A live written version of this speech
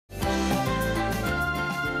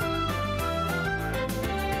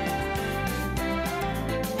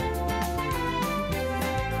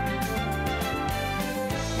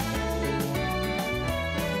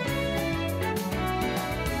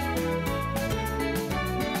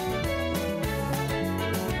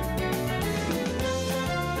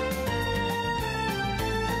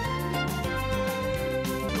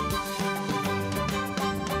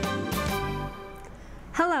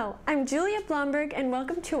I'm Julia Blomberg, and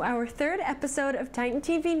welcome to our third episode of Titan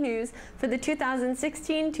TV News for the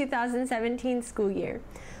 2016-2017 school year.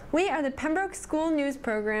 We are the Pembroke School News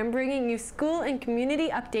Program, bringing you school and community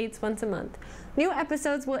updates once a month. New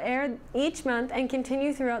episodes will air each month and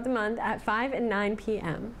continue throughout the month at 5 and 9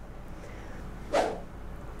 p.m.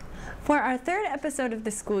 For our third episode of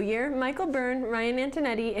the school year, Mike Byrne, Ryan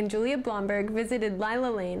Antoniotti, and Julia Blomberg visited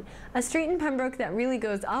Lilah Lane, a street in Pembroke that really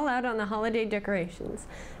goes all out on the holiday decorations.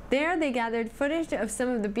 There, they gathered footage of some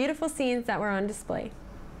of the beautiful scenes that were on display.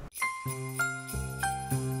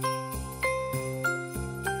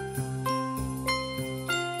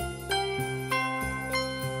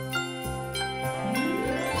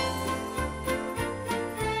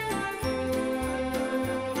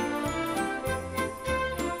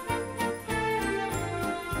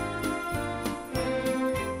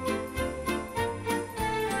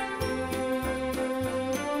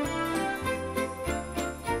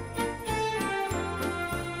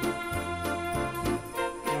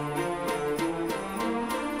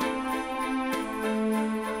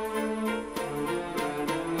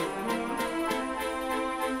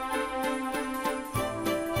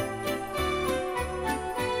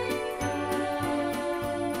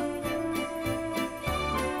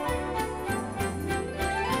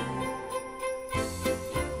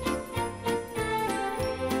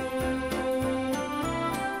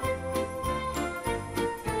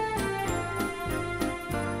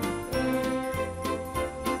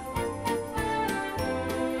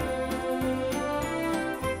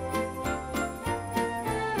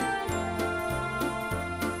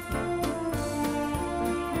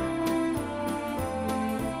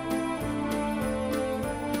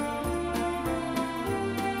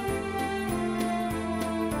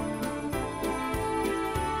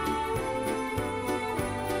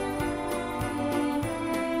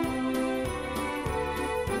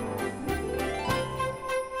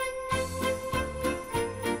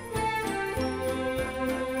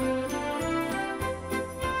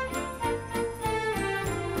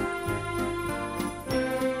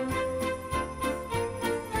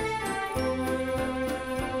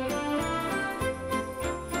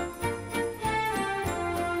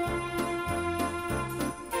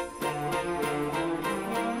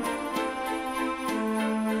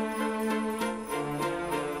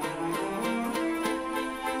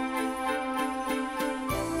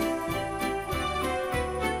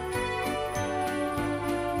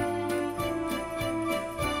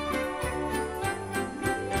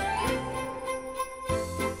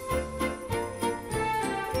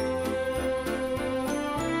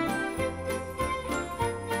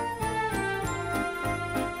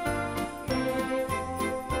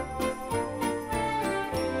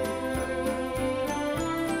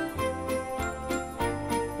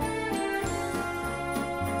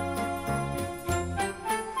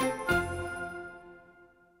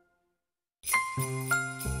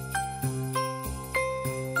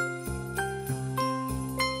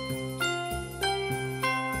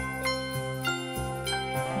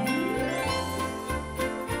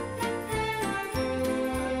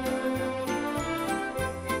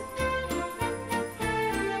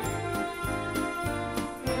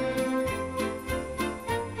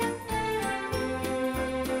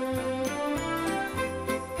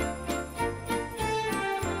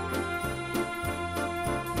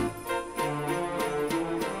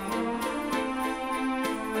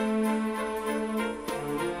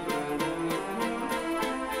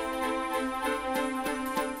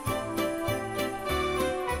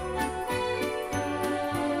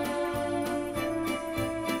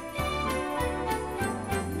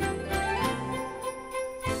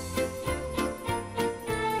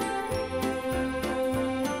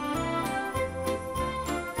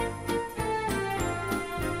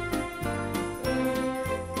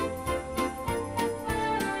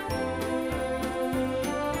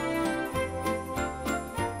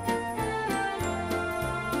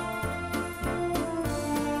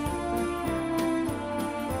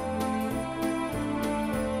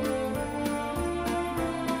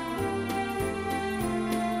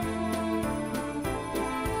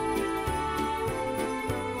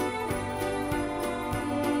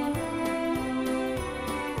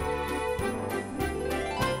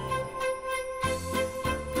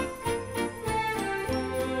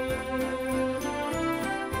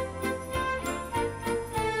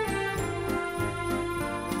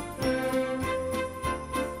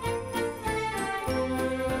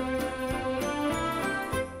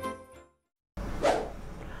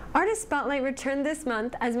 Artist Spotlight returned this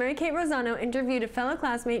month as MaryKate Rosano interviewed a fellow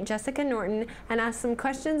classmate, Jessica Norton, and asked some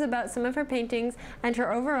questions about some of her paintings and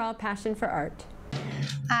her overall passion for art.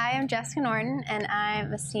 I am Jessica Norton, and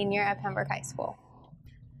I'm a senior at Pembroke High School.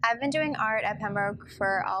 I've been doing art at Pembroke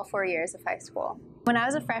for all 4 years of high school. When I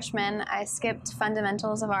was a freshman, I skipped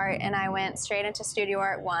fundamentals of art and I went straight into Studio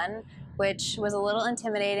Art 1, which was a little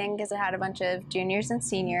intimidating because it had a bunch of juniors and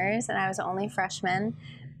seniors, and I was the only freshman.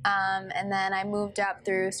 And then I moved up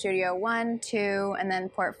through Studio 1, 2, and then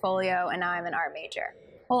Portfolio, and now I'm an art major.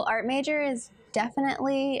 Well, art major is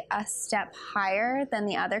definitely a step higher than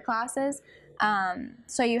the other classes.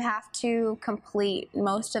 So you have to complete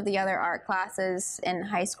most of the other art classes in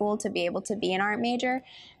high school to be able to be an art major.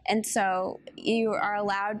 And so you are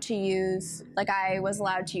allowed to use, like I was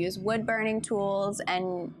allowed to use wood burning tools,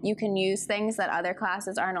 and you can use things that other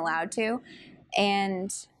classes aren't allowed to.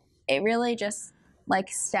 And it really just like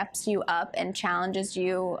steps you up and challenges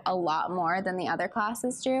you a lot more than the other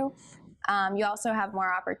classes do. You also have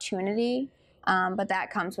more opportunity, but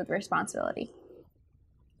that comes with responsibility.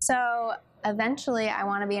 So eventually I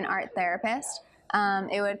want to be an art therapist.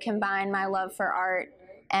 It would combine my love for art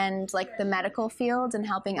and like the medical field and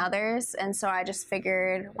helping others. And so I just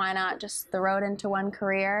figured, why not just throw it into one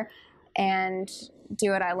career and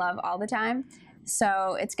do what I love all the time.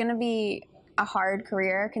 So it's going to be a hard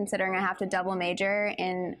career considering I have to double major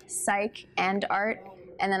in psych and art,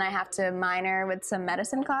 and then I have to minor with some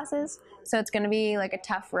medicine classes. So it's going to be like a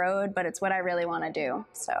tough road, but it's what I really want to do.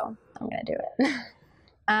 So I'm going to do it.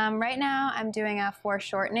 Right now I'm doing a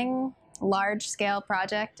foreshortening large-scale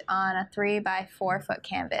project on a 3x4 foot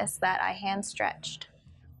canvas that I hand stretched.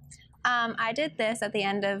 I did this at the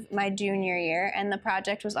end of my junior year, and the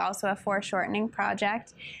project was also a foreshortening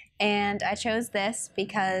project. And I chose this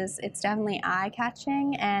because it's definitely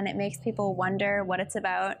eye-catching and it makes people wonder what it's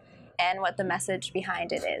about and what the message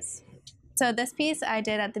behind it is. So this piece I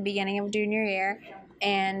did at the beginning of junior year,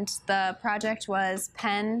 and the project was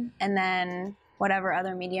pen and then whatever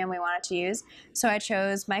other medium we wanted to use. So I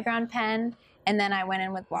chose micron pen, and then I went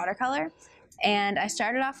in with watercolor. And I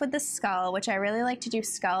started off with the skull, which I really like to do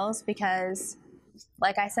skulls because,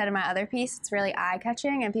 like I said in my other piece, it's really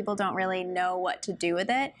eye-catching and people don't really know what to do with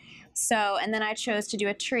it. So, and then I chose to do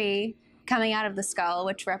a tree coming out of the skull,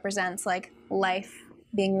 which represents like life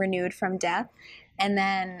being renewed from death. And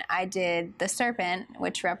then I did the serpent,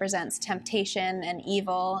 which represents temptation and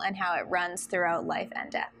evil and how it runs throughout life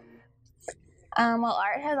and death. Well,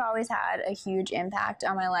 art has always had a huge impact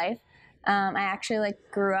on my life. I actually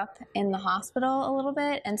grew up in the hospital a little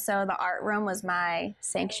bit, and so the art room was my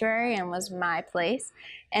sanctuary and was my place.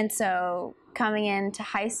 And so coming into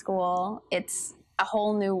high school, it's a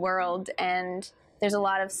whole new world, and there's a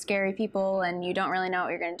lot of scary people, and you don't really know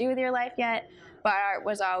what you're going to do with your life yet. But art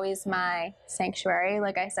was always my sanctuary,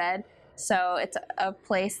 like I said. So it's a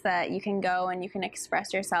place that you can go and you can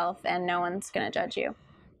express yourself, and no one's going to judge you.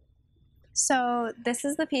 So this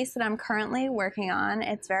is the piece that I'm currently working on.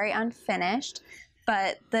 It's very unfinished,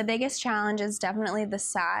 but the biggest challenge is definitely the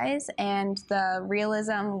size and the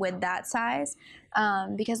realism with that size.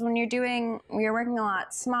 Because when you're working a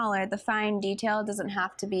lot smaller, the fine detail doesn't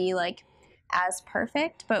have to be as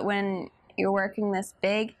perfect, but when you're working this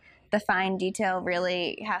big, the fine detail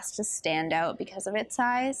really has to stand out because of its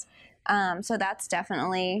size. So that's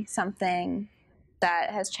definitely something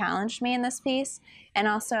that has challenged me in this piece. And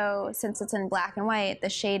also, since it's in black and white, the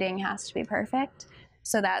shading has to be perfect.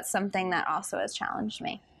 So that's something that also has challenged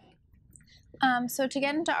me. So to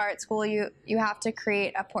get into art school, you have to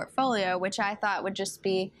create a portfolio, which I thought would just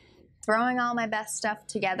be throwing all my best stuff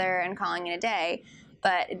together and calling it a day.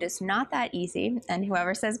 But it is not that easy, and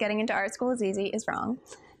whoever says getting into art school is easy is wrong.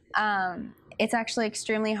 It's actually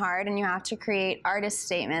extremely hard, and you have to create artist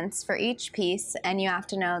statements for each piece, and you have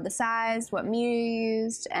to know the size, what media you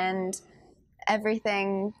used, and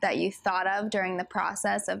everything that you thought of during the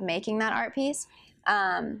process of making that art piece.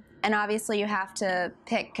 And obviously you have to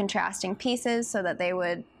pick contrasting pieces so that they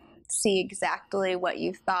would see exactly what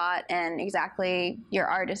you thought and exactly your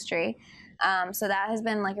artistry. So that has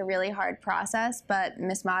been a really hard process, but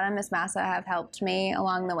Miss Mata and Miss Massa have helped me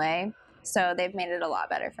along the way, so they've made it a lot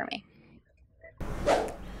better for me.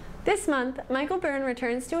 This month, Michael Byrne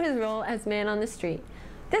returns to his role as man on the street.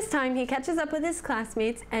 This time, he catches up with his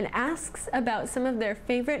classmates and asks about some of their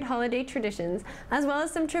favorite holiday traditions, as well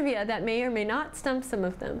as some trivia that may or may not stump some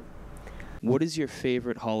of them. What is your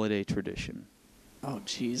favorite holiday tradition? Oh,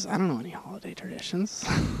 geez, I don't know any holiday traditions.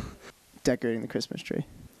 Decorating the Christmas tree.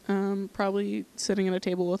 Probably sitting at a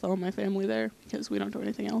table with all my family there, because we don't do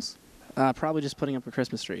anything else. Probably just putting up a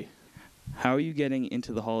Christmas tree. How are you getting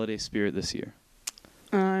into the holiday spirit this year?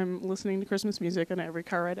 I'm listening to Christmas music on every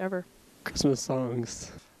car ride ever. Christmas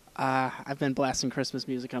songs. I've been blasting Christmas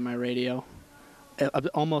music on my radio.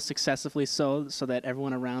 almost excessively so that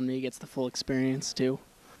everyone around me gets the full experience too.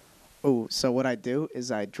 Oh, so what I do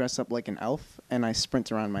is I dress up like an elf and I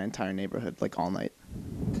sprint around my entire neighborhood like all night.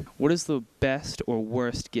 What is the best or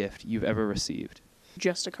worst gift you've ever received?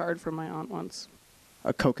 Just a card from my aunt once.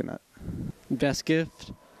 A coconut. Best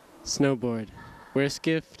gift, snowboard. Worst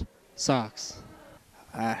gift, socks.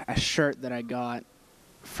 A shirt that I got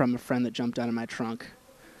from a friend that jumped out of my trunk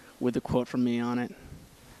with a quote from me on it.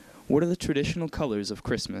 What are the traditional colors of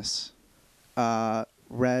Christmas?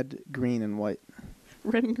 Red, green, and white.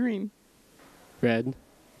 Red and green. Red,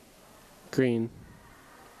 green,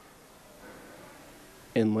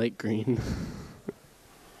 and light green.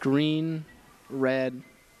 Green, red,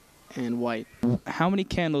 and white. How many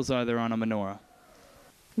candles are there on a menorah?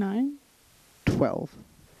 9. 12.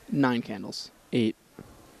 9 candles. 8.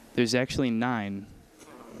 There's actually 9.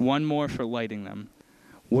 One more for lighting them.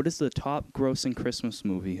 What is the top grossing Christmas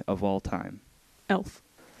movie of all time? Elf.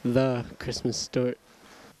 The Christmas Story.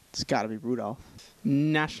 It's got to be Rudolph.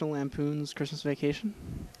 National Lampoon's Christmas Vacation.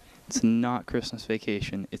 It's not Christmas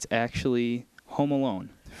Vacation. It's actually Home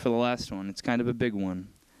Alone. For the last one, it's kind of a big one.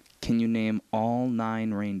 Can you name all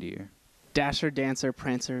 9 reindeer? Dasher, Dancer,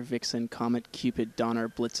 Prancer, Vixen, Comet, Cupid, Donner,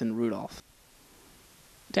 Blitzen, Rudolph.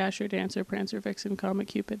 Dasher, Dancer, Prancer, Vixen, Comet,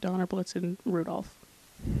 Cupid, Donner, Blitzen, Rudolph.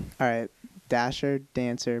 All right. Dasher,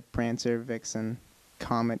 Dancer, Prancer, Vixen,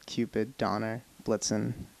 Comet, Cupid, Donner,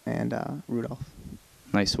 Blitzen, and Rudolph.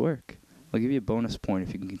 Nice work. I'll give you a bonus point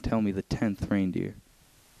if you can tell me the 10th reindeer.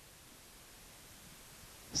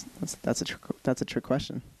 That's a trick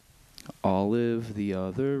question. Olive, the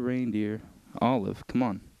other reindeer. Olive, come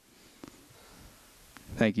on.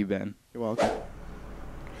 Thank you, Ben. You're welcome.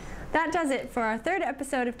 That does it for our 3rd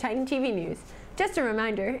episode of Titan TV News. Just a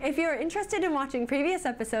reminder, if you are interested in watching previous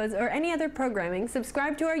episodes or any other programming,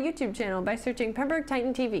 subscribe to our YouTube channel by searching Pembroke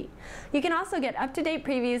Titan TV. You can also get up-to-date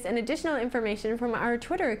previews and additional information from our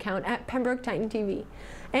Twitter account at Pembroke Titan TV.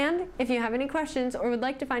 And if you have any questions or would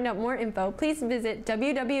like to find out more info, please visit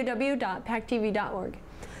www.pactv.org.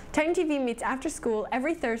 Titan TV meets after school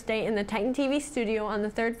every Thursday in the Titan TV studio on the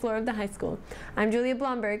 3rd floor of the high school. I'm Julia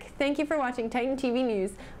Blomberg. Thank you for watching Titan TV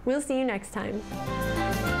News. We'll see you next time.